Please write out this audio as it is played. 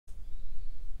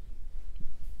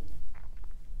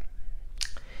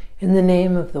In the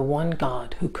name of the one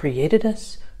God who created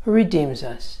us, who redeems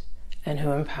us, and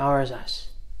who empowers us.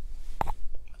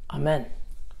 Amen.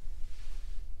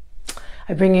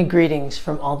 I bring you greetings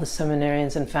from all the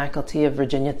seminarians and faculty of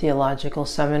Virginia Theological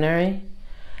Seminary,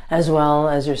 as well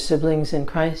as your siblings in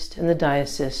Christ in the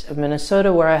Diocese of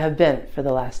Minnesota, where I have been for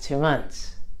the last 2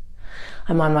 months.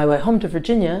 I'm on my way home to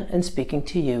Virginia and speaking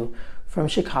to you from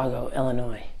Chicago,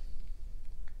 Illinois.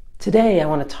 Today, I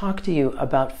want to talk to you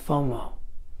about FOMO.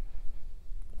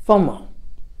 FOMO.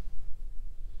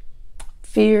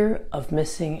 Fear of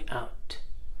missing out.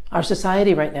 Our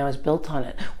society right now is built on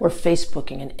it. We're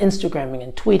Facebooking and Instagramming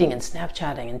and tweeting and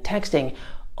Snapchatting and texting,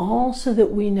 all so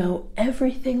that we know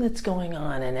everything that's going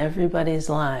on in everybody's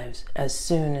lives as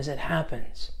soon as it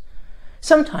happens.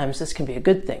 Sometimes this can be a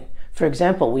good thing. For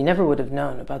example, we never would have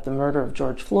known about the murder of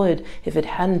George Floyd if it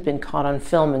hadn't been caught on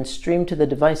film and streamed to the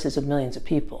devices of millions of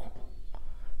people.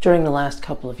 During the last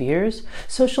couple of years,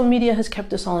 social media has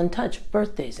kept us all in touch.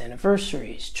 Birthdays,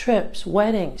 anniversaries, trips,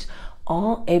 weddings,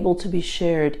 all able to be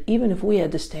shared even if we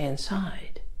had to stay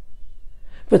inside.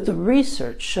 But the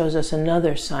research shows us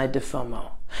another side to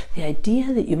FOMO. The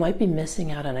idea that you might be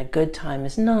missing out on a good time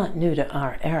is not new to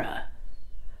our era.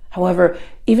 However,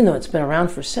 even though it's been around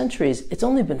for centuries, it's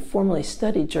only been formally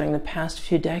studied during the past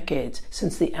few decades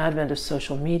since the advent of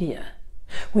social media.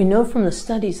 We know from the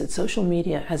studies that social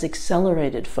media has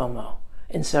accelerated FOMO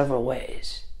in several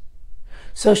ways.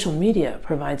 Social media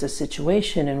provides a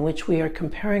situation in which we are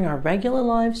comparing our regular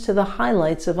lives to the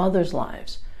highlights of others'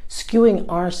 lives, skewing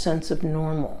our sense of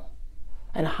normal,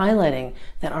 and highlighting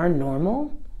that our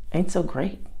normal ain't so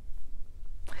great.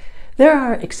 There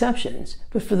are exceptions,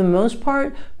 but for the most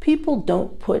part, people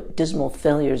don't put dismal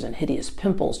failures and hideous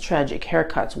pimples, tragic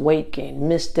haircuts, weight gain,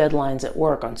 missed deadlines at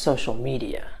work on social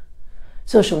media.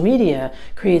 Social media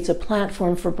creates a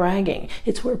platform for bragging.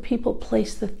 It's where people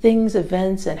place the things,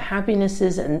 events, and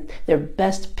happinesses and their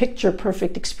best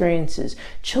picture-perfect experiences,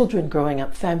 children growing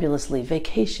up fabulously,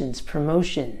 vacations,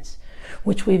 promotions,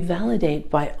 which we validate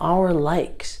by our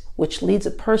likes, which leads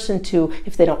a person to,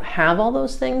 if they don't have all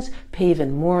those things, pay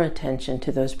even more attention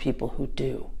to those people who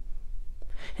do.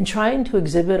 In trying to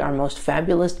exhibit our most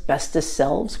fabulous, bestest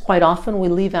selves, quite often we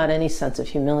leave out any sense of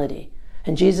humility.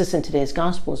 And Jesus in today's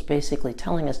gospel is basically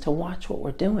telling us to watch what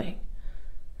we're doing.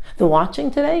 The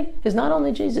watching today is not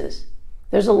only Jesus.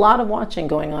 There's a lot of watching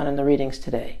going on in the readings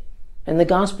today. In the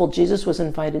gospel, Jesus was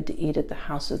invited to eat at the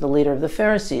house of the leader of the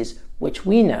Pharisees, which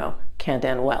we know can't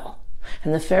end well.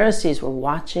 And the Pharisees were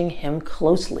watching him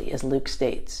closely, as Luke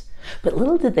states. But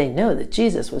little did they know that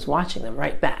Jesus was watching them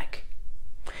right back.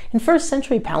 In first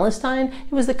century Palestine,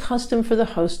 it was the custom for the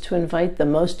host to invite the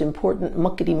most important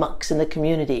muckety-mucks in the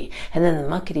community, and then the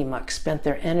muckety-mucks spent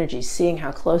their energy seeing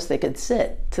how close they could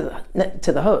sit to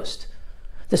the host.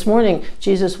 This morning,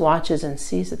 Jesus watches and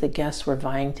sees that the guests were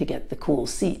vying to get the cool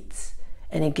seats,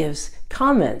 and he gives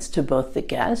comments to both the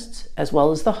guests as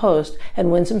well as the host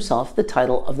and wins himself the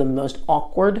title of the most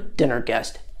awkward dinner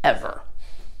guest ever.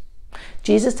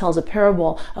 Jesus tells a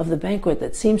parable of the banquet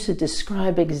that seems to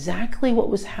describe exactly what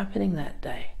was happening that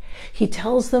day. He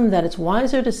tells them that it's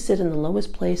wiser to sit in the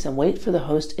lowest place and wait for the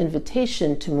host's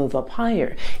invitation to move up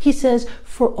higher. He says,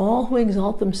 "For all who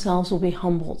exalt themselves will be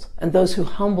humbled, and those who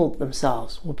humble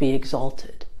themselves will be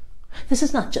exalted." This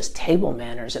is not just table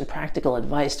manners and practical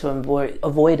advice to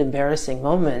avoid embarrassing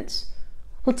moments.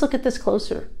 Let's look at this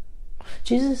closer.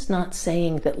 Jesus is not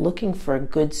saying that looking for a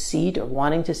good seat or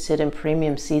wanting to sit in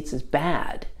premium seats is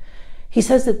bad. He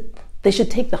says that they should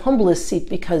take the humblest seat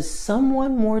because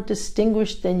someone more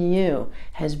distinguished than you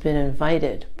has been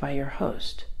invited by your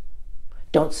host.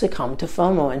 Don't succumb to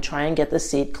FOMO and try and get the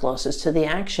seat closest to the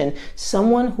action.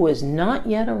 Someone who has not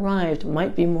yet arrived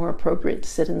might be more appropriate to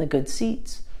sit in the good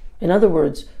seats. In other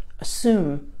words,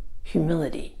 assume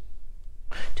humility.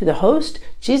 To the host,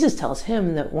 Jesus tells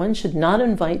him that one should not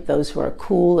invite those who are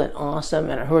cool and awesome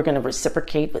and who are going to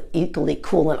reciprocate with equally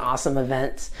cool and awesome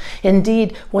events.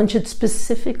 Indeed, one should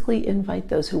specifically invite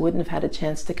those who wouldn't have had a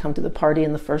chance to come to the party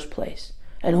in the first place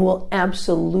and who will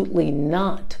absolutely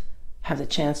not have the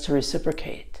chance to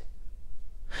reciprocate.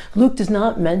 Luke does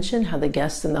not mention how the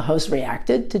guests and the host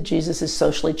reacted to Jesus'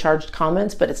 socially charged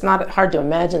comments, but it's not hard to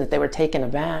imagine that they were taken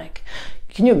aback.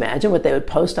 Can you imagine what they would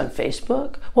post on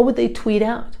Facebook? What would they tweet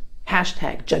out?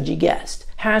 Hashtag judgy guest.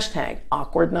 Hashtag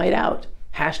awkward night out.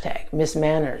 Hashtag miss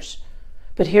manners.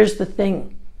 But here's the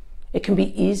thing. It can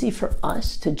be easy for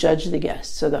us to judge the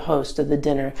guests or the host of the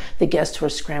dinner, the guests who are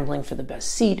scrambling for the best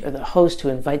seat, or the host who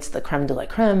invites the creme de la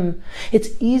creme.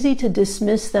 It's easy to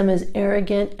dismiss them as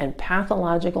arrogant and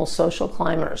pathological social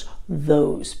climbers,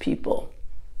 those people.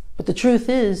 But the truth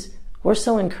is, we're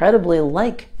so incredibly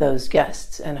like those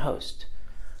guests and hosts.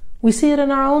 We see it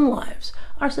in our own lives.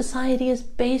 Our society is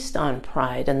based on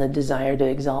pride and the desire to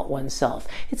exalt oneself.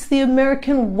 It's the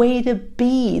American way to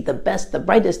be the best, the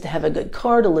brightest, to have a good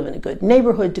car, to live in a good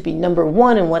neighborhood, to be number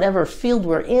one in whatever field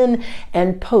we're in,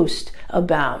 and post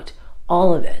about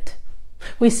all of it.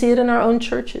 We see it in our own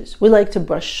churches. We like to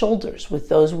brush shoulders with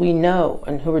those we know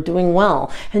and who are doing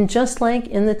well. And just like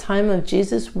in the time of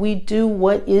Jesus, we do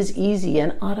what is easy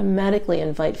and automatically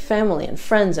invite family and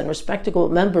friends and respectable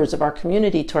members of our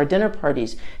community to our dinner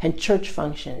parties and church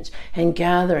functions and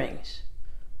gatherings.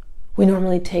 We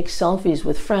normally take selfies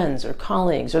with friends or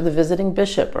colleagues or the visiting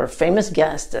bishop or famous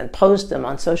guests and post them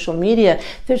on social media.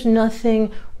 There's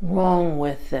nothing wrong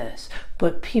with this,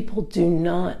 but people do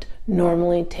not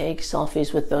normally take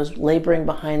selfies with those laboring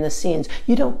behind the scenes.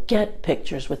 You don't get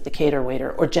pictures with the cater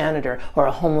waiter or janitor or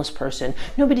a homeless person.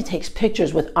 Nobody takes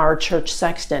pictures with our church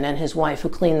sexton and his wife who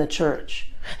clean the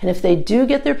church. And if they do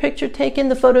get their picture taken,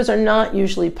 the photos are not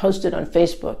usually posted on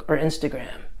Facebook or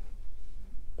Instagram.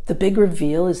 The big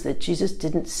reveal is that Jesus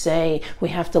didn't say we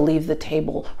have to leave the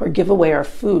table or give away our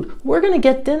food. We're going to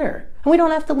get dinner, and we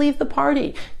don't have to leave the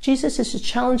party. Jesus is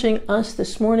challenging us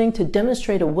this morning to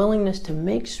demonstrate a willingness to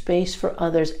make space for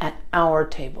others at our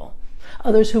table,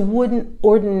 others who wouldn't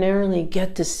ordinarily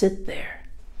get to sit there.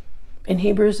 In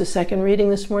Hebrews, the second reading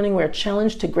this morning, we're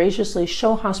challenged to graciously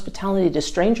show hospitality to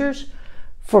strangers,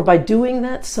 for by doing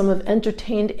that, some have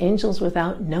entertained angels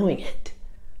without knowing it.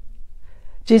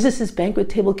 Jesus' banquet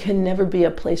table can never be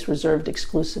a place reserved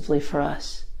exclusively for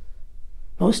us.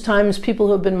 Most times, people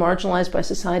who have been marginalized by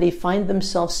society find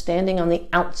themselves standing on the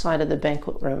outside of the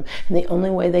banquet room, and the only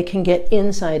way they can get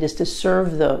inside is to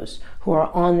serve those who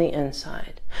are on the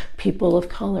inside. People of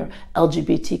color,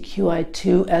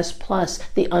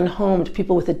 LGBTQI2S+, the unhomed,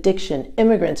 people with addiction,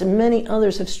 immigrants, and many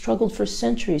others have struggled for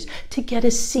centuries to get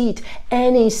a seat,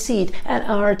 any seat, at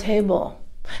our table.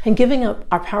 And giving up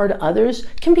our power to others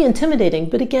can be intimidating,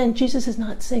 but again, Jesus is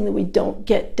not saying that we don't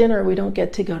get dinner, we don't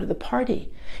get to go to the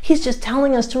party. He's just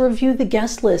telling us to review the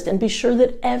guest list and be sure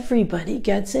that everybody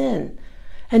gets in.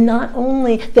 And not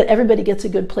only that everybody gets a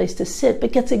good place to sit,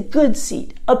 but gets a good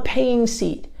seat, a paying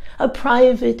seat, a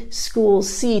private school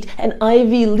seat, an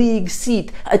Ivy League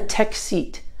seat, a tech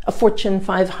seat, a Fortune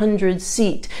 500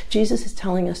 seat. Jesus is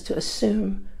telling us to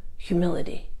assume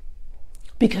humility.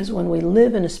 Because when we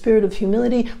live in a spirit of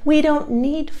humility, we don't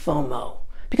need FOMO,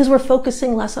 because we're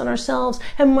focusing less on ourselves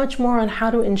and much more on how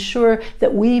to ensure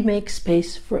that we make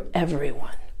space for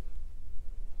everyone.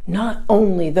 Not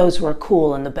only those who are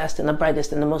cool and the best and the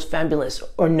brightest and the most fabulous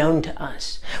or known to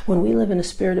us. When we live in a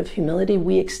spirit of humility,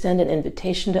 we extend an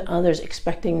invitation to others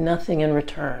expecting nothing in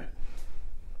return.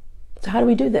 So how do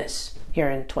we do this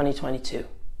here in 2022?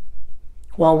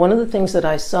 Well, one of the things that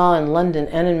I saw in London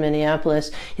and in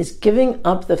Minneapolis is giving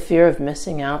up the fear of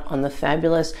missing out on the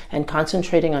fabulous and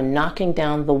concentrating on knocking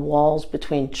down the walls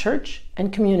between church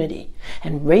and community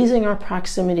and raising our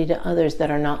proximity to others that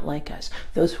are not like us,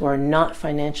 those who are not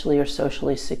financially or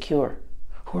socially secure,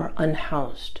 who are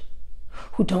unhoused,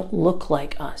 who don't look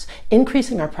like us.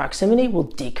 Increasing our proximity will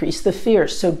decrease the fear.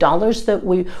 So dollars that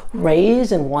we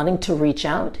raise and wanting to reach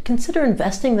out, consider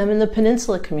investing them in the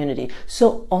Peninsula community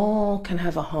so all can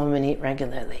have a home and eat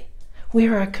regularly. We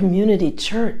are a community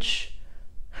church.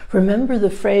 Remember the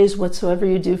phrase, whatsoever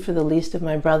you do for the least of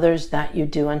my brothers, that you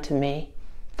do unto me.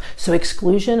 So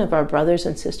exclusion of our brothers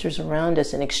and sisters around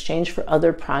us in exchange for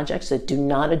other projects that do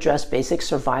not address basic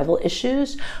survival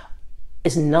issues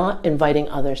is not inviting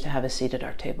others to have a seat at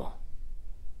our table.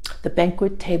 The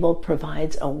banquet table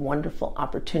provides a wonderful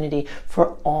opportunity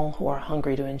for all who are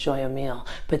hungry to enjoy a meal.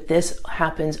 But this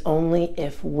happens only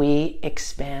if we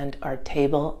expand our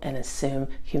table and assume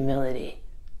humility.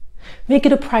 Make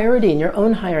it a priority in your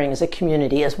own hiring as a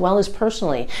community as well as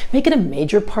personally. Make it a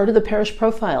major part of the parish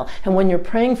profile. And when you're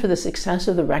praying for the success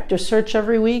of the rector search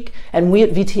every week, and we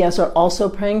at VTS are also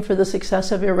praying for the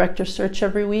success of your rector search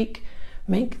every week,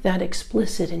 make that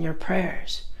explicit in your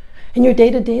prayers. In your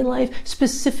day-to-day life,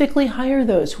 specifically hire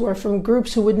those who are from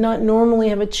groups who would not normally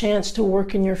have a chance to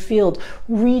work in your field.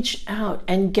 Reach out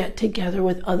and get together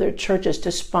with other churches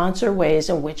to sponsor ways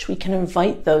in which we can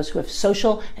invite those who have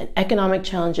social and economic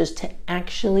challenges to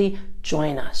actually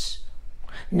join us.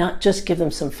 Not just give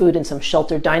them some food in some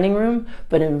sheltered dining room,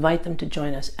 but invite them to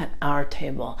join us at our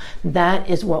table. That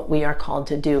is what we are called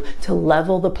to do, to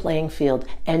level the playing field.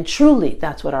 And truly,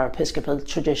 that's what our Episcopal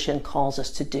tradition calls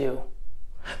us to do.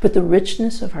 But the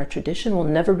richness of our tradition will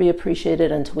never be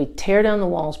appreciated until we tear down the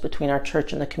walls between our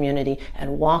church and the community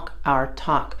and walk our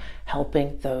talk,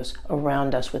 helping those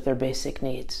around us with their basic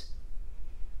needs.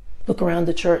 Look around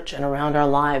the church and around our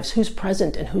lives. Who's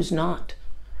present and who's not?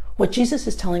 What Jesus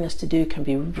is telling us to do can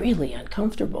be really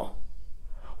uncomfortable.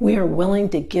 We are willing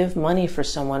to give money for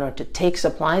someone or to take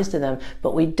supplies to them,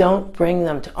 but we don't bring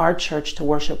them to our church to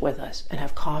worship with us and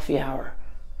have coffee hour.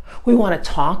 We want to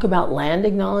talk about land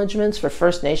acknowledgments for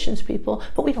First Nations people,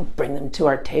 but we don't bring them to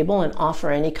our table and offer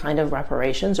any kind of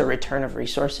reparations or return of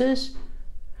resources.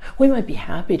 We might be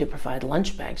happy to provide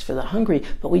lunch bags for the hungry,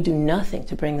 but we do nothing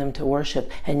to bring them to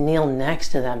worship and kneel next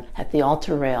to them at the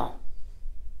altar rail.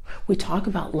 We talk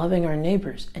about loving our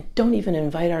neighbors and don't even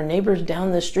invite our neighbors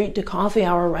down the street to coffee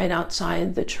hour right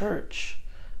outside the church.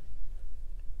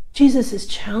 Jesus is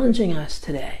challenging us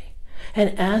today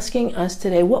and asking us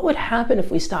today, what would happen if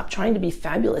we stopped trying to be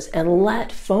fabulous and let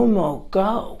FOMO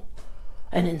go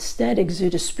and instead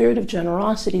exude a spirit of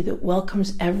generosity that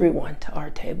welcomes everyone to our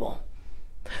table?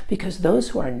 Because those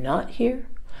who are not here,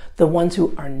 the ones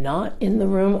who are not in the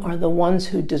room, are the ones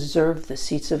who deserve the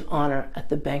seats of honor at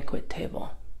the banquet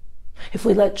table. If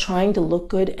we let trying to look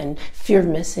good and fear of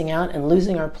missing out and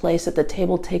losing our place at the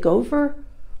table take over,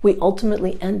 we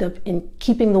ultimately end up in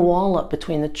keeping the wall up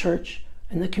between the church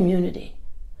and the community,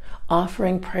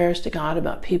 offering prayers to God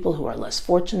about people who are less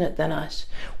fortunate than us,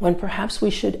 when perhaps we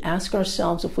should ask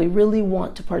ourselves if we really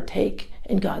want to partake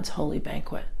in God's holy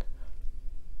banquet.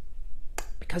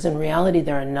 Because in reality,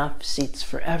 there are enough seats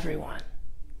for everyone.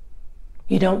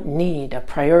 You don't need a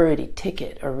priority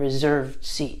ticket or reserved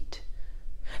seat.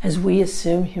 As we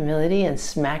assume humility and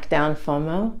smack down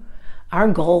FOMO, our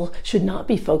goal should not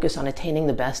be focused on attaining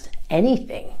the best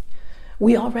anything.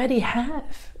 We already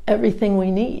have everything we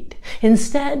need.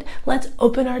 Instead, let's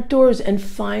open our doors and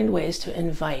find ways to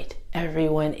invite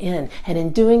everyone in. And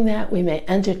in doing that, we may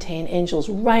entertain angels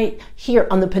right here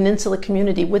on the Peninsula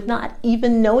community with not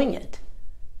even knowing it.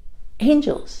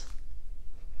 Angels.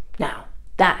 Now,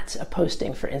 that's a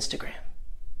posting for Instagram.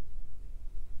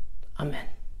 Amen.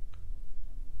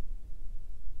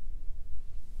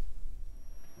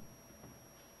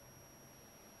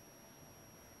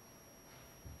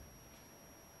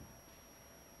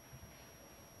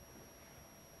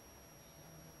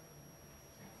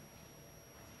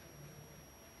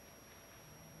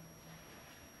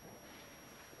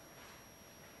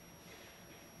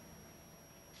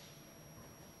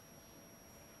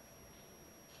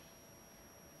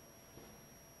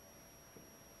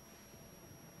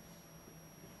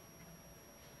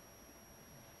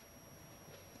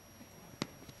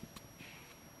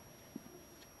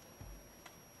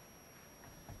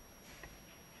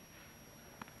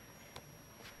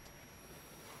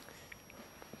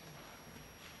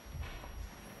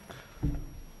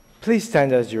 Please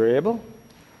stand as you are able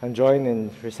and join in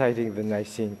reciting the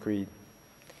Nicene Creed.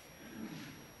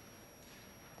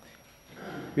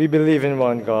 We believe in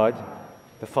one God,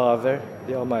 the Father,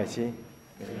 the Almighty,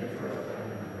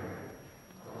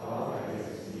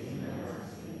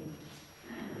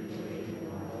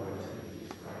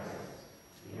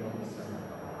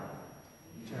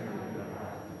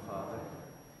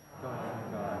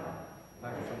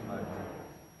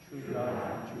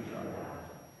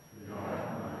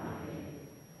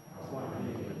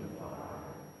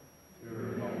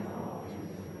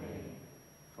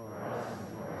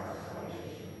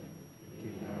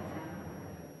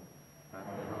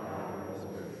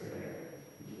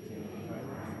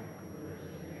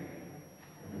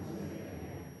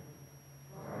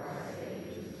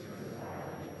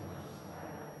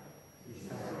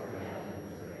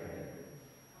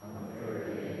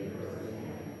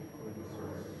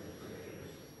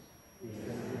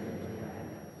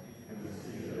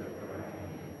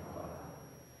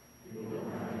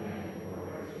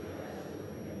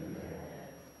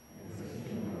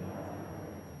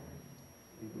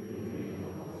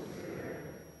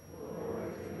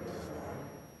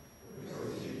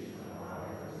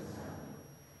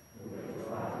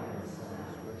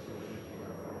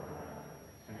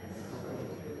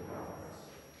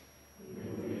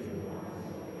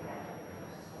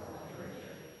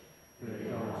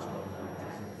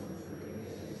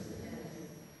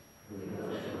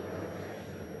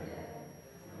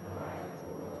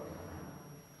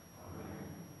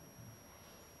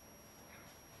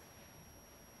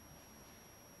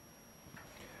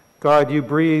 God, you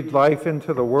breathed life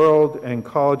into the world and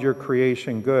called your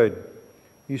creation good.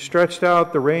 You stretched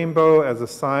out the rainbow as a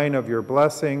sign of your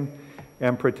blessing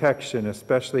and protection,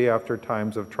 especially after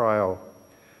times of trial.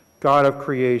 God of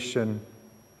creation,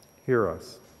 hear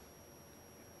us.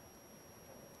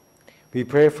 We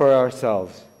pray for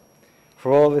ourselves,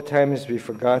 for all the times we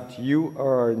forgot you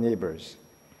are our neighbors.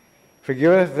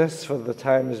 Forgive us for the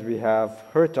times we have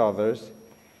hurt others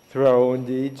through our own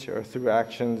deeds or through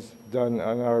actions done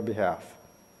on our behalf.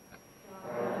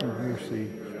 Mercy,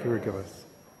 forgive us.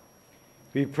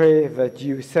 We pray that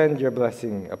you send your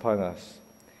blessing upon us,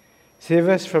 Save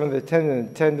us from the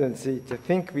tendency to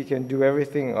think we can do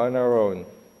everything on our own.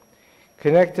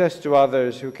 Connect us to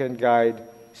others who can guide,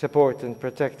 support, and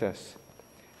protect us,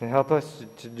 and help us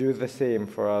to do the same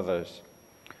for others.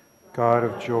 God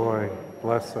of joy,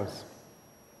 bless us.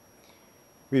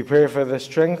 We pray for the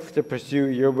strength to pursue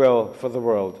your will for the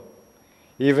world,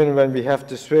 even when we have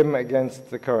to swim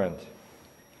against the current.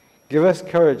 Give us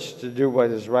courage to do what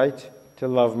is right, to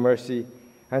love mercy,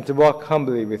 and to walk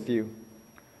humbly with you.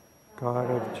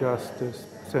 God of justice,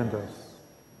 send us.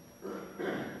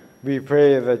 We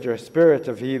pray that your spirit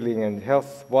of healing and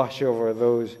health wash over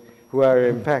those who are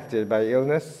impacted by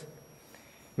illness.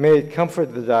 May it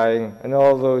comfort the dying and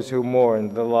all those who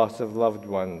mourn the loss of loved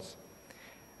ones,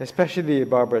 especially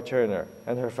Barbara Turner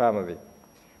and her family,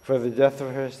 for the death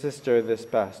of her sister this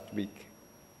past week.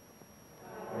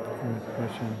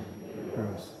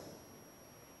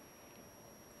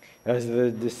 As the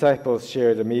disciples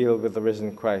shared a meal with the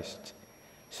risen Christ,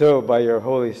 so by your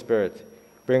Holy Spirit,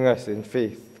 bring us in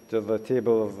faith to the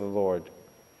table of the Lord.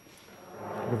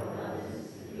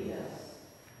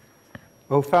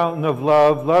 O fountain of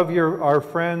love, love our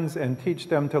friends and teach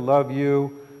them to love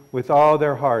you with all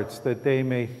their hearts, that they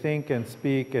may think and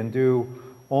speak and do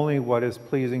only what is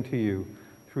pleasing to you,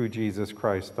 through Jesus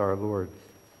Christ our Lord.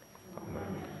 Amen.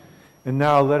 And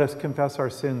now let us confess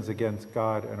our sins against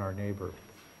God and our neighbor.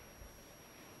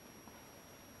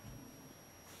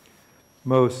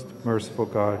 Most merciful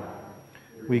God,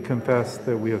 we confess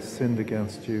that we have sinned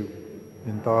against you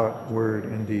in thought, word,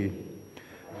 and deed,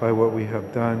 by what we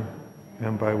have done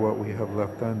and by what we have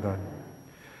left undone.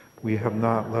 We have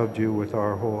not loved you with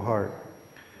our whole heart.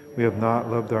 We have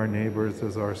not loved our neighbors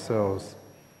as ourselves.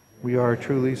 We are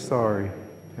truly sorry,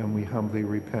 and we humbly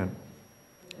repent.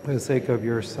 For the sake of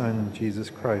your Son,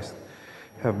 Jesus Christ,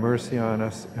 have mercy on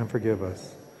us and forgive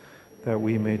us, that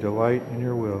we may delight in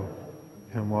your will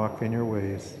and walk in your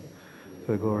ways,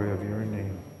 to the glory of your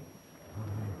name.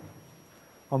 Amen.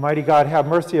 Almighty God, have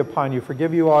mercy upon you,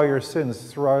 forgive you all your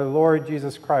sins through our Lord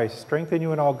Jesus Christ, strengthen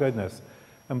you in all goodness,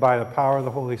 and by the power of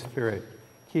the Holy Spirit,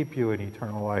 keep you in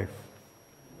eternal life.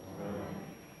 Amen.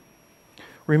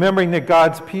 Remembering that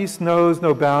God's peace knows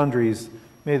no boundaries,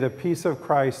 may the peace of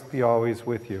Christ be always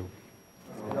with you.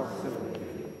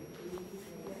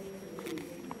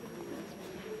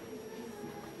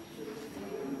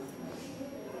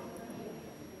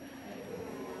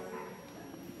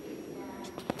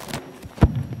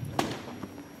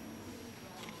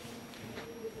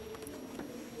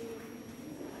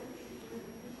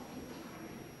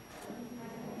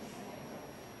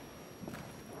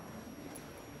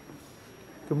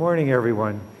 Good morning,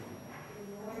 everyone.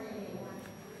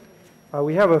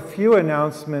 We have a few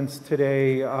announcements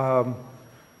today.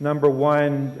 Number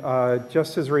one,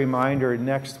 just as a reminder,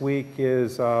 next week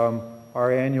is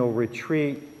our annual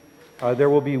retreat. There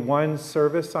will be one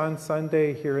service on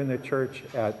Sunday here in the church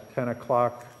at 10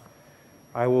 o'clock.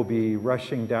 I will be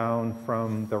rushing down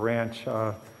from the ranch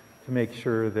to make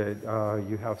sure that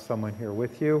you have someone here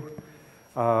with you.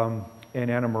 And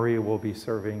Anna Marie will be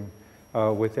serving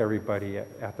with everybody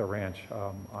at the ranch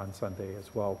on Sunday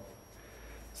as well.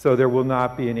 So there will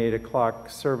not be an 8 o'clock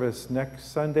service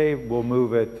next Sunday. We'll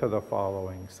move it to the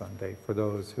following Sunday for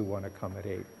those who want to come at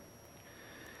 8.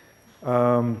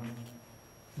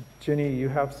 Ginny, you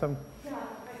have some? Yeah, I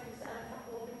just add a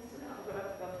couple of things to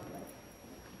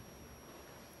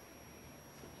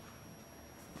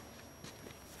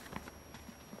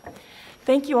know.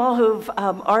 Thank you all who've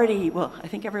already, well, I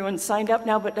think everyone's signed up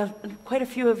now, but quite a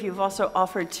few of you have also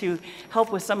offered to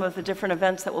help with some of the different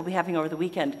events that we'll be having over the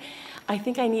weekend. I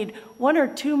think I need one or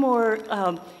two more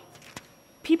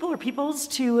peoples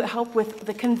to help with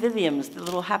the conviviums, the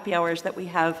little happy hours that we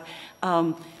have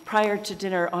prior to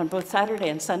dinner on both Saturday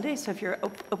and Sunday. So if you're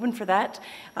open for that,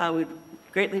 we'd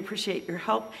greatly appreciate your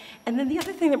help. And then the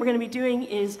other thing that we're going to be doing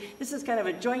is, this is kind of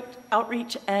a joint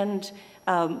outreach and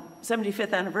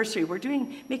 75th anniversary. We're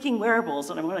making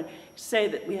wearables, and I want to say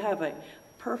that we have a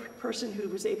person who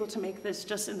was able to make this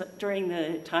just during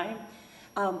the time.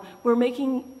 We're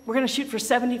going to shoot for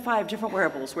 75 different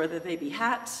wearables, whether they be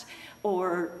hats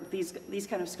or these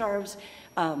kind of scarves.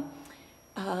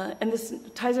 And this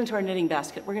ties into our knitting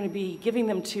basket. We're going to be giving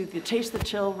them to the Chase the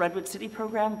Chill Redwood City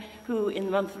program, who in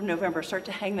the month of November start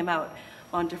to hang them out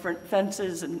on different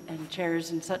fences and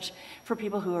chairs and such for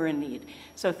people who are in need.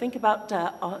 So think about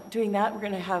doing that. We're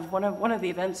going to have one of the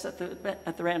events at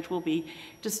the ranch will be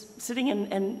just sitting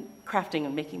and crafting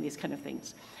and making these kind of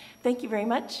things. Thank you very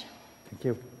much. Thank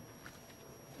you.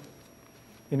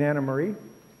 And Anna Marie?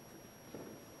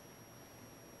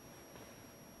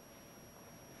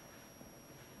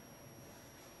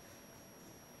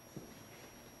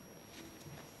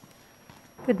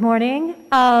 Good morning.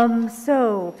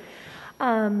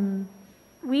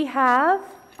 We have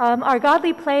our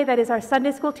godly play, that is our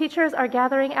Sunday school teachers, are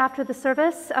gathering after the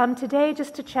service today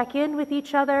just to check in with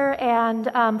each other and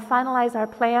finalize our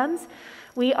plans.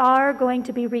 We are going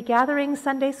to be regathering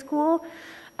Sunday school.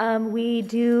 We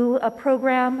do a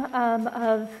program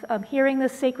of hearing the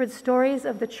sacred stories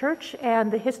of the church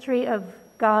and the history of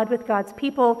God with God's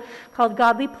people called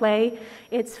Godly Play.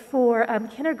 It's for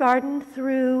kindergarten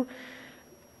through,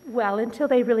 well, until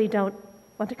they really don't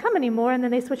want to come anymore, and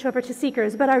then they switch over to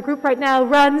Seekers. But our group right now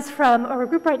runs from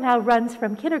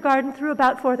kindergarten through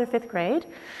about 4th or 5th grade.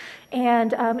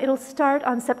 And it'll start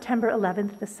on September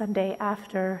 11th, the Sunday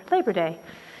after Labor Day.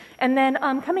 And then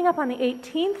coming up on the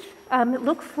 18th,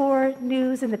 look for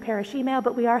news in the parish email,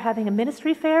 but we are having a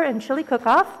ministry fair and chili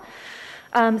cook-off.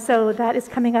 So that is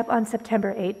coming up on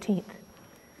September 18th.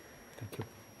 Thank you.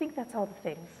 I think that's all the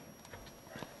things.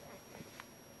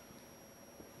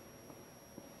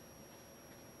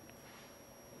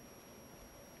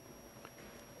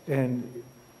 And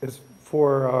as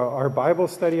for our Bible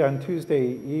study on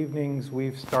Tuesday evenings,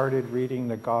 we've started reading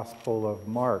the Gospel of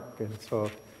Mark. And so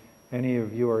if any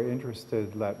of you are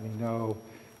interested, let me know.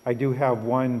 I do have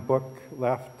one book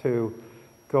left to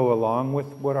go along with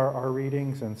what are our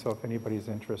readings. And so if anybody's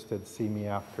interested, see me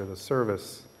after the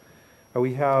service.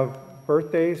 We have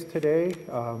birthdays today.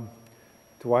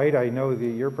 Dwight, I know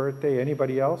your birthday.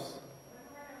 Anybody else?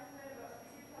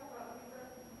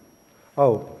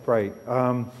 Oh, right.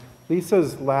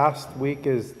 Lisa's last week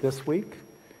is this week.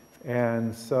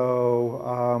 And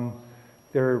so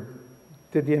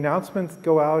did the announcements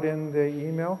go out in the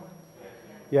email?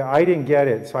 Yeah, I didn't get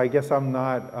it, so I guess I'm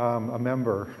not a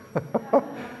member.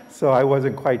 So I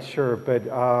wasn't quite sure, but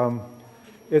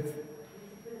it's...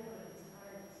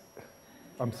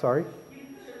 I'm sorry? You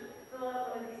should fill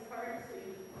out one of these cards so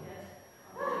you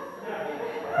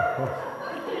can get...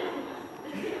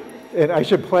 And I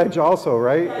should pledge also,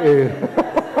 right?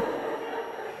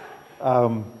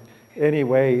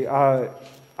 Anyway,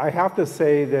 I have to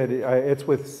say that it's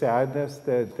with sadness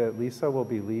that Lisa will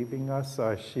be leaving us.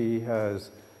 She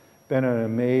has been an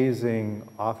amazing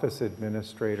office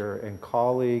administrator and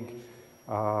colleague.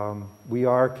 We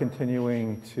are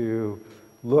continuing to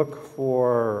look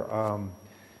for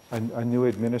a new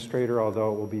administrator,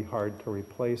 although it will be hard to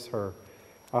replace her.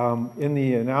 In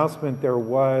the announcement there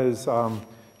was,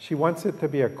 she wants it to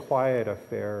be a quiet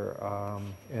affair,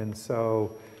 and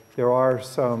so there are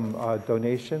some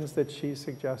donations that she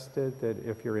suggested that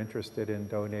if you're interested in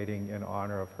donating in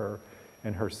honor of her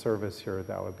and her service here,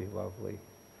 that would be lovely.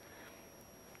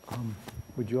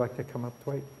 Would you like to come up,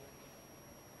 Dwight?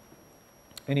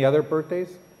 Any other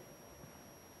birthdays?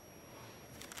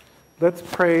 Let's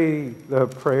pray the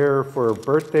prayer for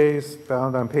birthdays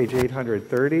found on page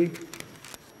 830.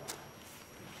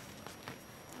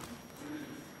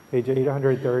 Page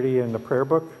 830 in the prayer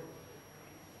book.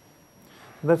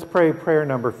 Let's pray prayer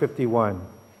number 51.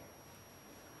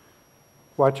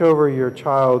 Watch over your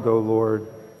child, O Lord,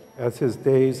 as his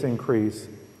days increase.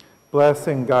 Bless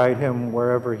and guide him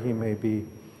wherever he may be.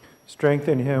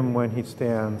 Strengthen him when he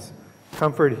stands.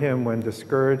 Comfort him when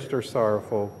discouraged or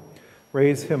sorrowful.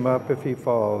 Raise him up if he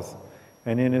falls.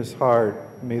 And in his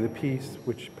heart may the peace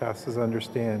which passes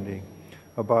understanding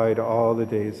abide all the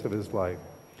days of his life.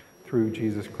 Through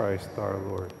Jesus Christ our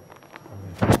Lord.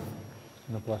 Amen.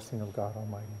 And the blessing of God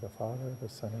Almighty, the Father, the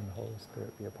Son, and the Holy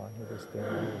Spirit be upon you this day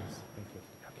and always. Thank you.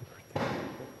 Happy birthday.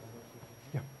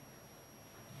 Yeah.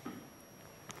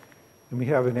 And we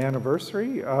have an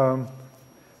anniversary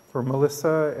for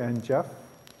Melissa and Jeff.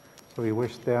 So we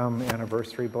wish them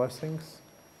anniversary blessings.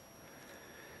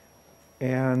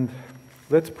 And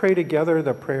let's pray together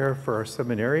the prayer for our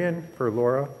seminarian, for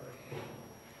Laura.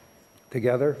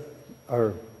 Together,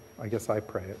 or I guess I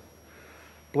pray it.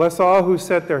 Bless all who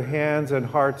set their hands and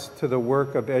hearts to the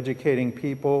work of educating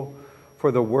people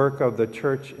for the work of the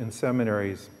church in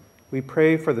seminaries. We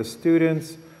pray for the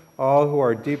students, all who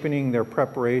are deepening their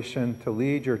preparation to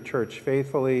lead your church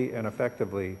faithfully and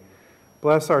effectively.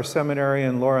 Bless our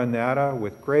seminarian Laura Nata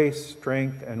with grace,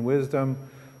 strength, and wisdom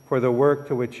for the work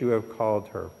to which you have called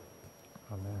her.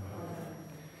 Amen.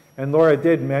 And Laura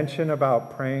did mention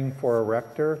about praying for a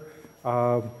rector.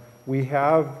 We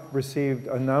have received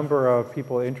a number of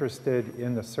people interested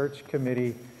in the search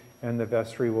committee, and the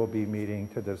vestry will be meeting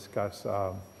to discuss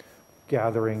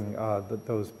gathering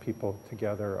those people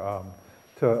together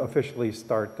to officially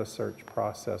start the search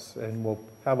process. And we'll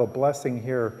have a blessing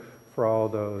here for all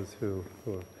those who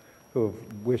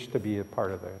wish to be a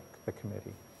part of the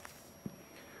committee.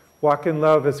 Walk in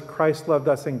love as Christ loved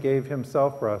us and gave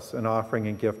himself for us, an offering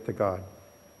and gift to God.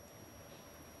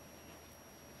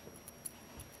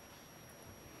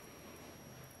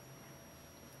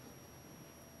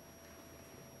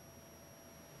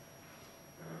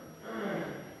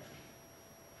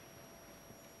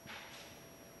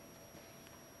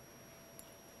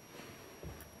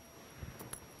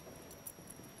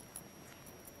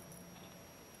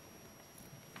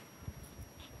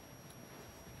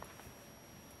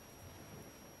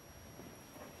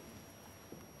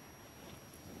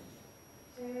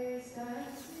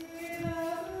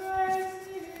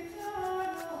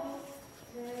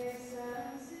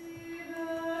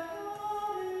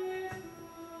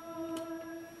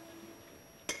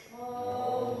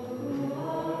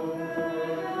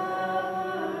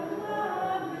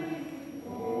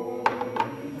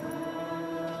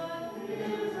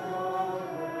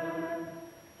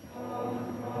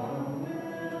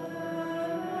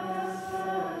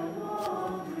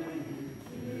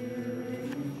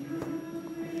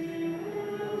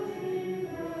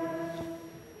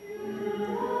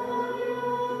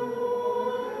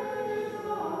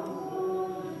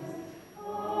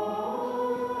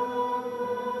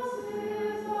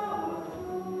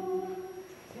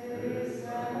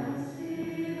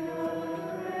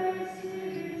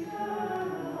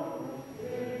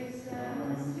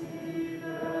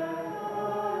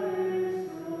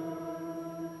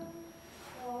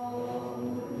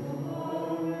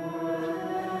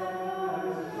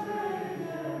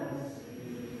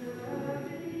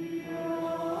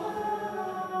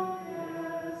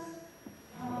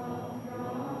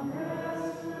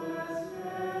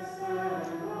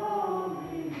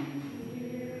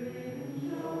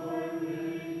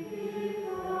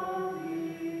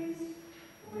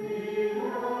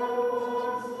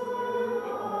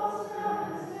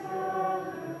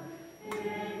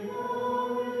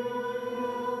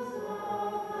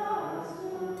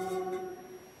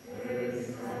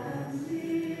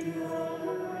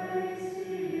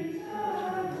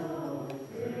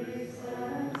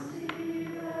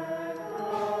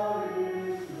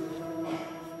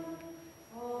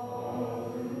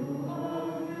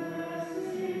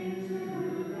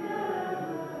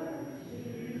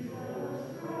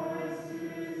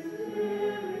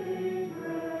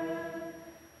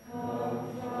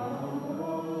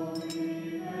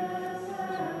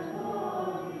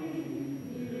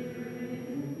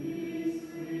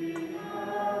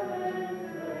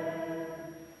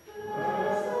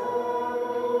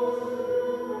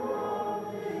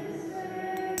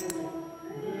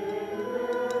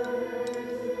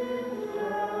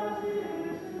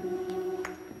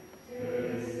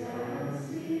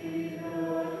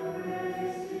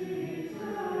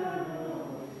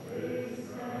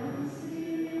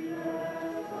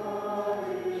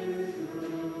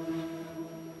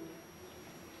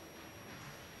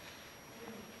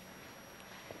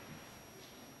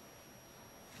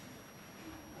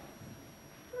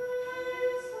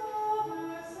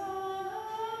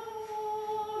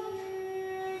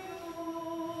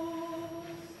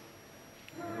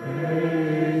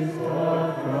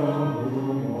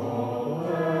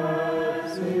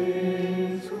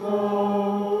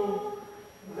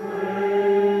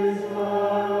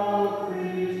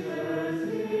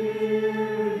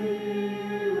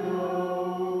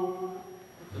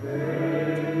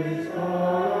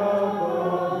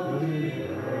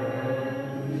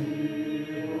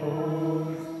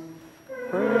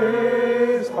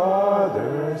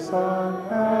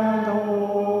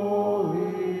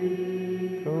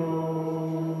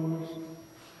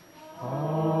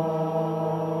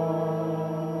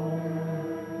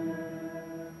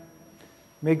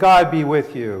 May God be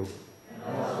with you.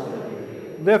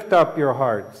 Lift up your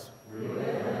hearts.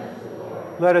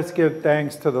 Let us give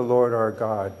thanks to the Lord our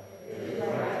God.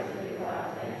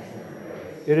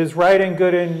 It is right and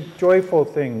good and joyful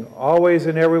thing, always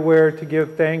and everywhere, to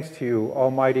give thanks to you,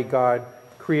 Almighty God,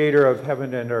 creator of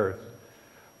heaven and earth.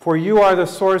 For you are the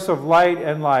source of light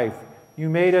and life. You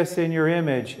made us in your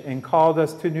image and called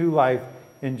us to new life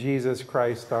in Jesus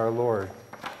Christ our Lord.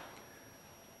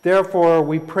 Therefore,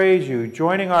 we praise you,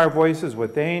 joining our voices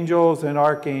with angels and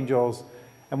archangels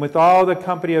and with all the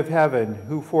company of heaven,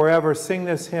 who forever sing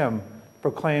this hymn,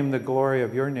 proclaim the glory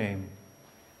of your name.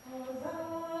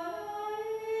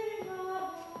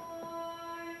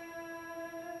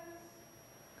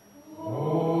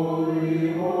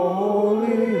 Holy,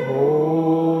 holy,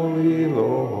 holy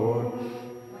Lord,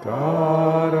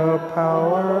 God of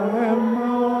power and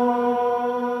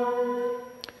might,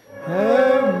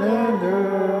 heaven and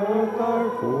earth are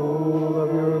full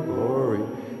of your glory.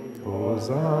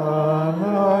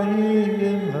 Hosanna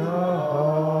in the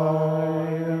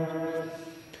highest.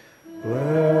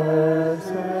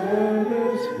 Blessed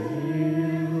is he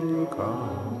who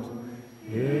comes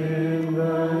in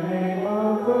the name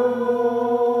of the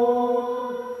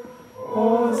Lord.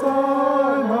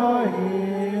 Hosanna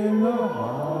in the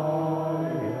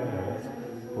highest.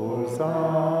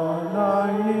 Hosanna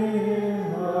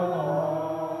in the highest.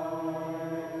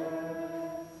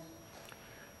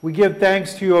 We give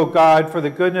thanks to you, O God, for the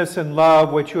goodness and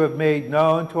love which you have made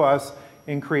known to us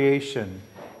in creation,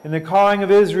 in the calling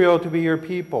of Israel to be your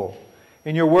people,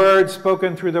 in your word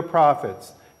spoken through the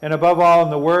prophets, and above all in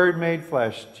the Word made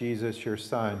flesh, Jesus your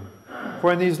Son.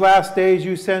 For in these last days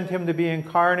you sent him to be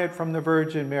incarnate from the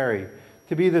Virgin Mary,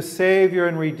 to be the Savior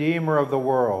and Redeemer of the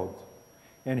world.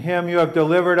 In him you have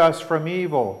delivered us from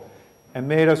evil and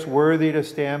made us worthy to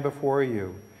stand before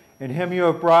you. In him you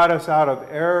have brought us out of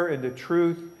error into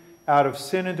truth, out of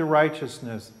sin into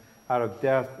righteousness, out of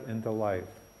death into life.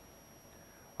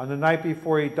 On the night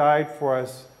before he died for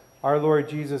us, our Lord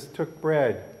Jesus took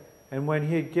bread, and when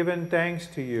he had given thanks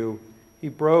to you, he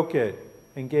broke it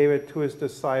and gave it to his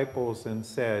disciples and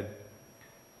said,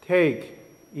 "Take,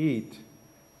 eat.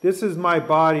 This is my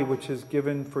body which is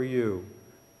given for you.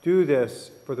 Do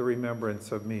this for the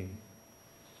remembrance of me."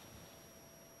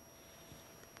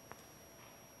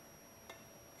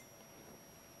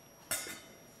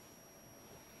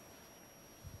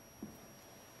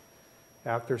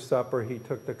 After supper, he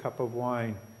took the cup of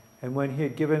wine, and when he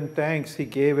had given thanks, he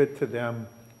gave it to them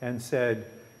and said,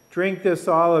 "Drink this,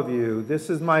 all of you. This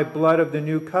is my blood of the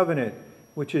new covenant,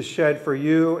 which is shed for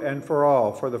you and for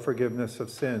all for the forgiveness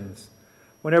of sins.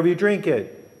 Whenever you drink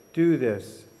it, do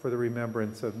this for the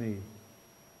remembrance of me."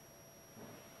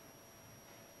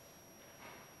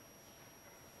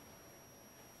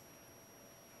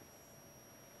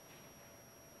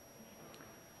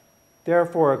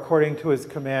 Therefore, according to his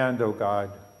command, O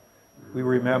God, we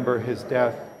remember his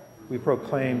death, we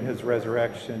proclaim his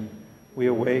resurrection, we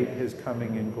await his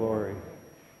coming in glory.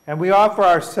 And we offer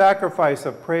our sacrifice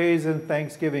of praise and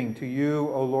thanksgiving to you,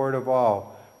 O Lord of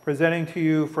all, presenting to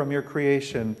you from your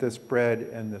creation this bread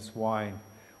and this wine.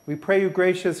 We pray you,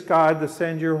 gracious God, to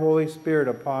send your Holy Spirit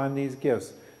upon these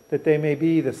gifts, that they may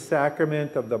be the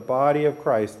sacrament of the body of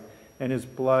Christ and his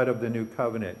blood of the new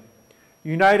covenant.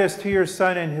 Unite us to your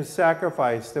Son and his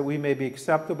sacrifice, that we may be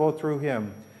acceptable through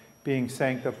him, being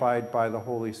sanctified by the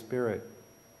Holy Spirit.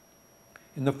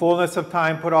 In the fullness of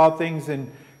time, put all things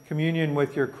in communion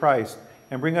with your Christ,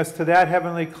 and bring us to that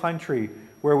heavenly country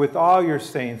where with all your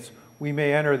saints we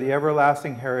may enter the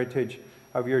everlasting heritage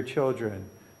of your children.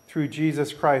 Through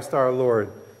Jesus Christ our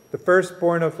Lord, the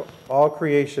firstborn of all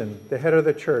creation, the head of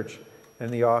the church,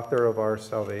 and the author of our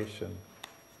salvation.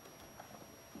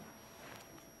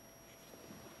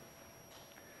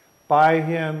 By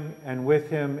him, and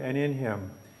with him, and in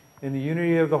him, in the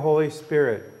unity of the Holy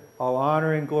Spirit, all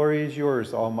honor and glory is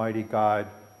yours, Almighty God,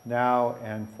 now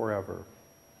and forever.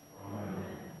 Amen.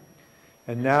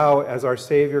 And now, as our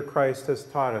Savior Christ has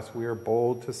taught us, we are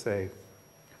bold to say,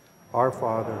 Our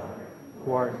Father,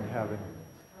 who art in heaven,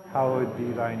 hallowed be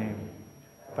thy name.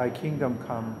 Thy kingdom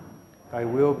come, thy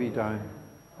will be done,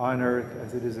 on earth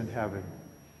as it is in heaven.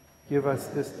 Give us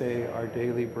this day our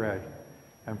daily bread,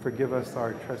 and forgive us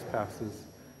our trespasses,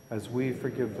 as we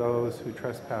forgive those who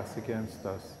trespass against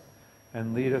us.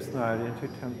 And lead us not into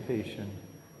temptation,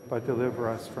 but deliver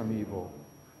us from evil.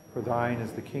 For thine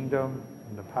is the kingdom,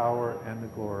 and the power, and the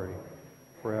glory,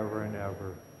 forever and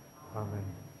ever. Amen.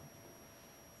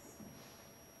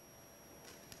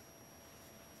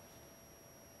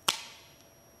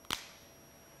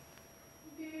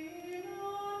 Be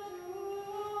not to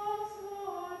us,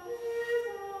 Lord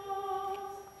Jesus,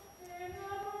 in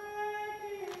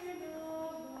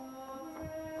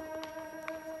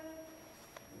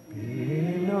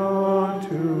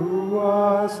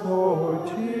Lord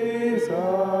Jesus,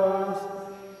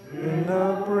 in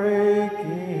the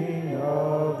breaking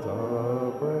of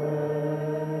the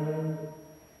bread.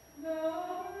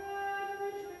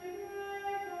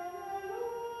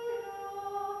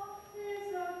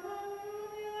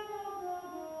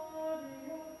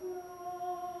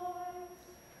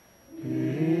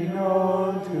 Be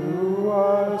known to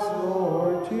us,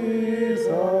 Lord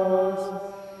Jesus,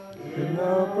 in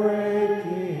the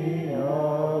breaking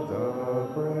of the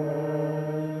bread.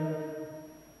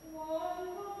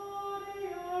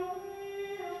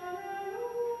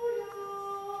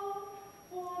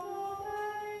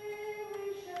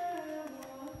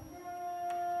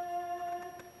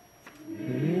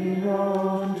 Be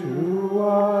known to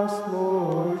us,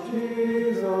 Lord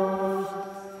Jesus,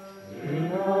 in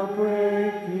the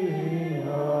breaking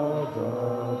of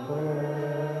the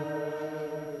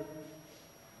bread.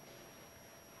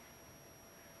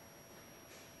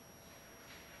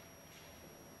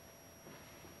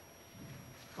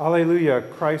 Alleluia,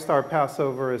 Christ our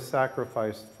Passover is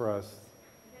sacrificed for us.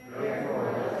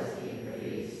 Therefore, let us keep the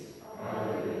feast.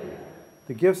 Alleluia.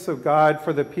 The gifts of God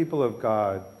for the people of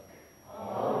God. All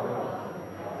are welcome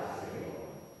at God's table.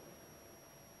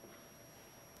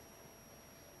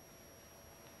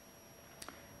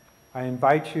 I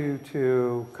invite you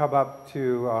to come up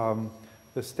to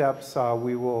the steps.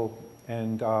 We will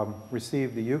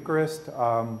receive the Eucharist.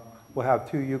 We'll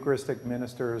have two Eucharistic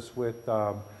ministers with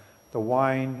the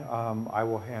wine. I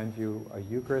will hand you a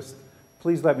Eucharist.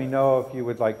 Please let me know if you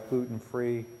would like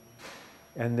gluten-free.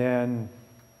 And then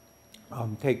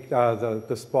take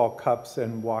the small cups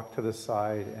and walk to the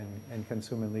side and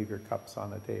consume and leave your cups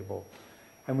on the table.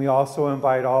 And we also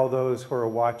invite all those who are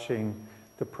watching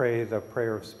to pray the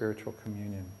prayer of spiritual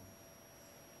communion.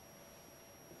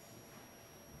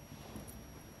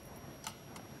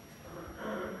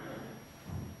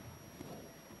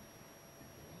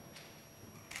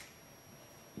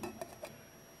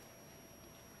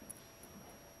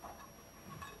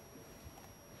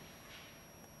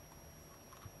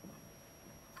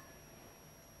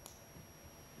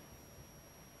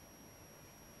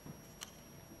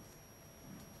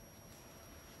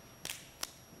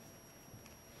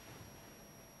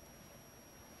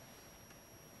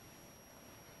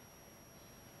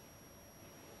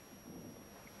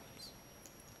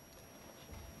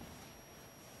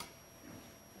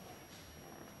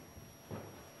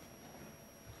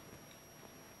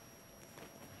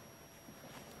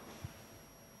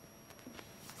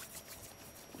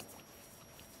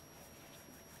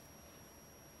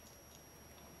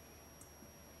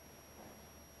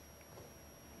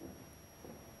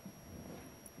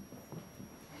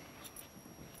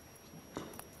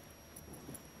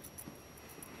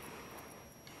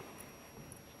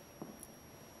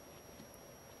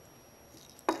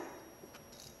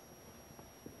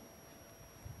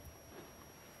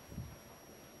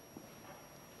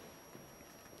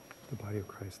 The body of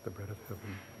Christ, the bread of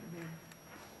heaven. Amen.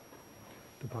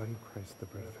 The body of Christ, the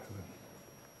bread of heaven.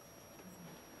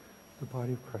 The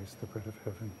body of Christ, the bread of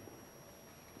heaven.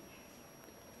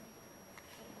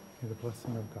 May the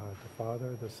blessing of God, the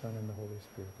Father, the Son, and the Holy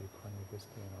Spirit be upon you this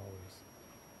day and always.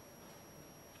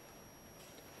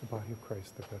 The body of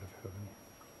Christ, the bread of heaven.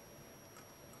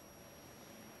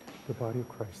 The body of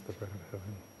Christ, the bread of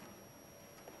heaven.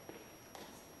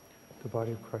 The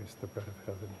body of Christ, the bread of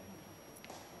heaven.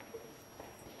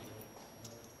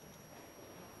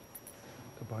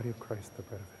 The body of Christ, the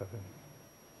bread of heaven.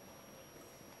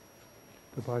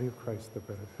 The body of Christ, the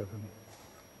bread of heaven.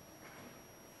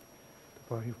 The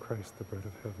body of Christ, the bread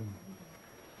of heaven.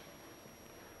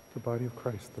 The body of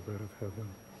Christ, the bread of heaven.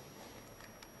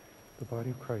 The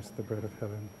body of Christ, the bread of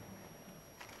heaven.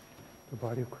 The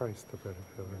body of Christ, the bread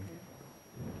of heaven.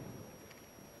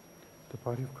 The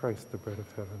body of Christ, the bread of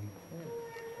heaven.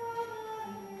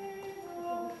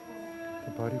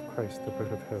 The body of Christ, the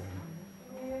bread of heaven.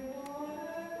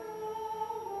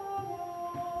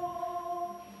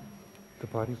 The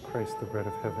body of Christ, the bread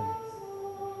of heaven.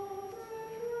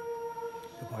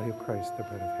 The body of Christ, the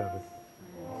bread of heaven.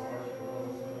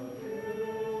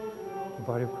 The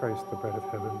body of Christ, the bread of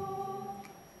heaven.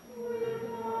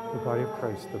 The body of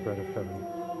Christ, the bread of heaven.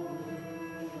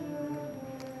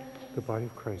 The body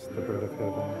of Christ, the bread of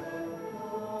heaven.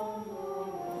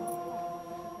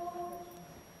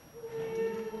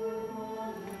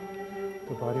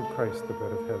 The body of Christ, the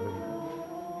bread of heaven.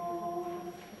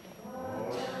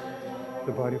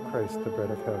 The body of Christ, the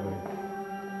bread of heaven.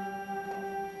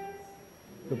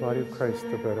 The body of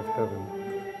Christ, the bread of heaven.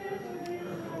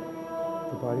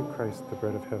 The body of Christ, the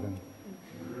bread of heaven.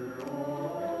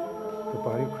 The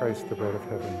body of Christ, the bread of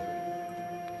heaven.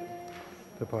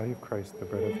 The body of Christ, the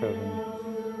bread of heaven.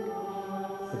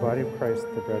 The body of Christ,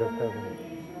 the bread of heaven.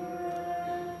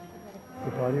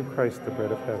 The body of Christ, the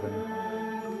bread of heaven.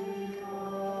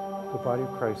 The body of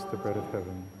Christ, the bread of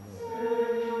heaven.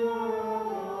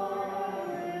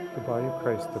 The body of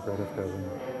Christ, the bread of heaven.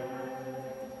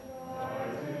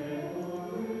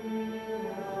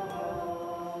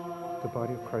 The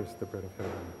body of Christ, the bread of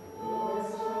heaven.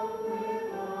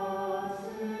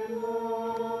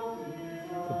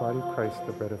 The body of Christ,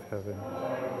 the bread of heaven.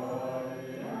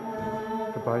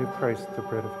 The body of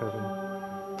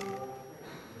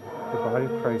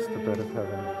Christ, the bread of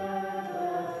heaven.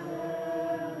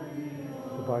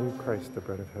 The body of Christ, the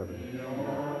bread of heaven. The body of Christ, the bread of heaven.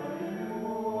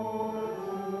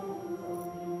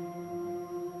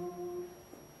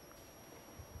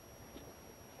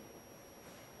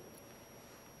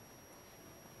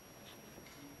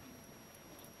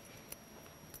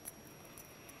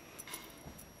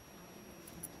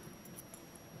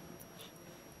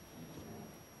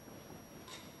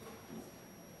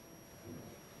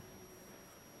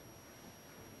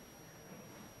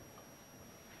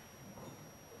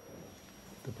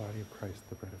 The body of Christ,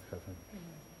 the bread of heaven,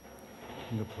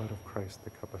 and the blood of Christ, the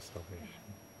cup of salvation.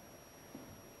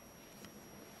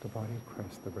 The body of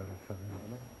Christ, the bread of heaven,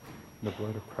 and the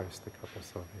blood of Christ, the cup of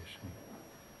salvation.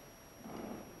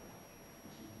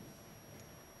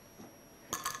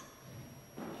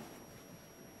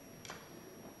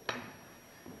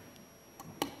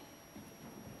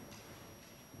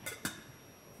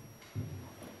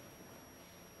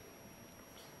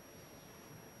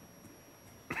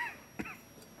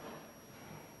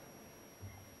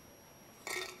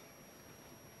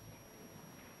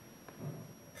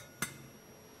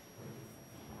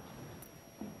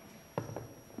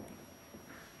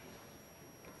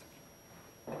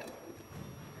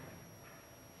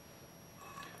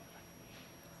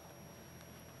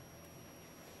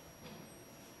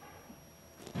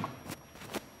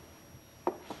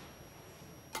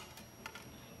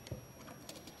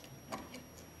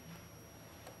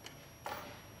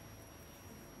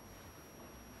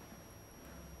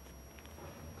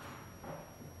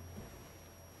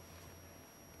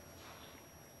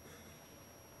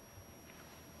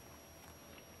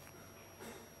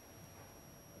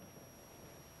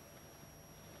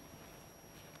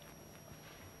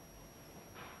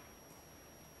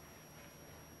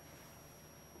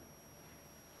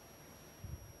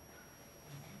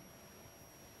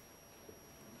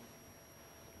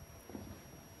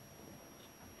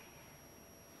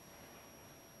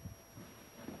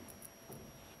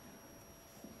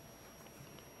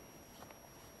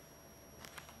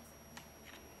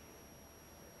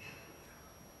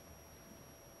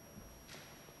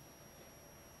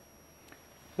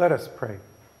 Let us pray.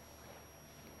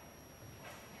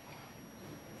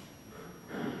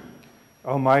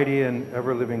 Almighty and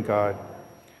ever-living God,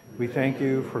 we thank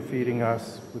you for feeding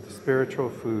us with the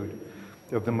spiritual food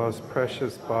of the most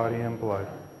precious body and blood,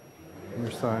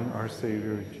 your Son, our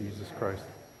Savior, Jesus Christ,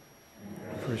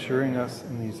 for assuring us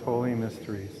in these holy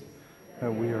mysteries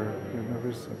that we are your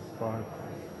members of God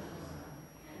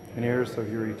and heirs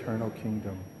of your eternal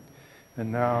kingdom. And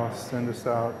now send us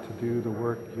out to do the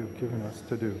work you've given us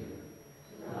to do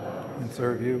and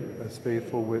serve you as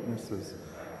faithful witnesses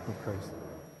of Christ.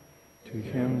 To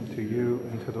him, to you,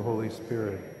 and to the Holy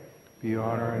Spirit be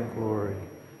honor and glory,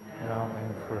 now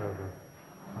and forever.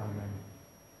 Amen.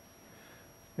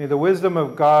 May the wisdom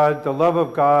of God, the love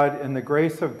of God, and the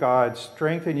grace of God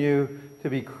strengthen you to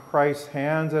be Christ's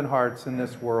hands and hearts in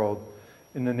this world,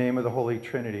 in the name of the Holy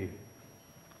Trinity.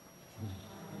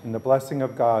 And the blessing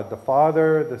of God, the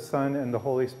Father, the Son, and the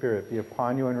Holy Spirit be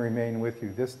upon you and remain with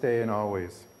you this day and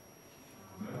always.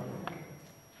 Amen.